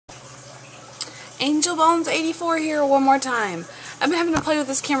Angel Bones 84 here one more time. I've been having to play with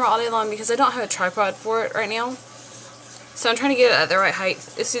this camera all day long because I don't have a tripod for it right now. So I'm trying to get it at the right height.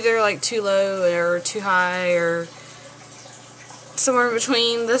 It's either like too low or too high or somewhere in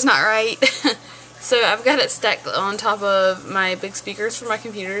between. That's not right. So I've got it stacked on top of my big speakers for my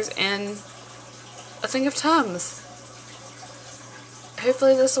computers and a thing of Tums.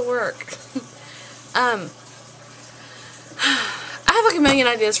 Hopefully this will work. I have like a million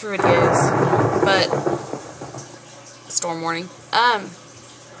ideas for videos, but storm warning.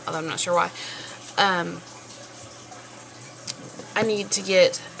 Although I'm not sure why. I need to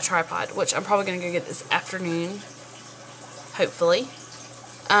get a tripod, which I'm probably gonna go get this afternoon, hopefully.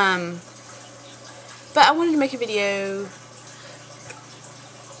 But I wanted to make a video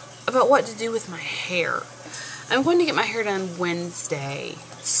about what to do with my hair. I'm going to get my hair done Wednesday.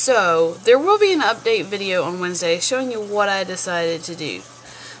 So, there will be an update video on Wednesday showing you what I decided to do.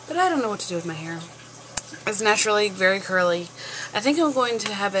 But I don't know what to do with my hair. It's naturally very curly. I think I'm going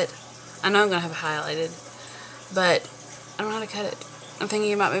to have it, I know I'm going to have it highlighted, but I don't know how to cut it. I'm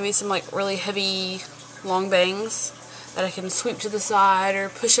thinking about maybe some like really heavy long bangs that I can sweep to the side or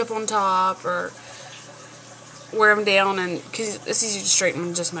push up on top or wear them down, and because it's easy to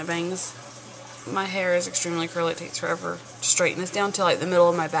straighten just my bangs. My hair is extremely curly. It takes forever to straighten this down to like the middle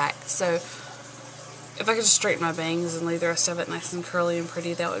of my back. So if I could just straighten my bangs and leave the rest of it nice and curly and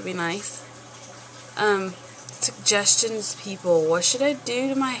pretty, that would be nice. Suggestions, people. What should I do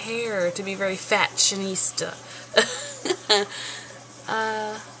to my hair to be very fashionista?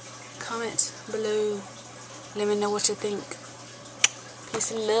 Comment below. Let me know what you think.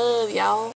 Peace and love, y'all.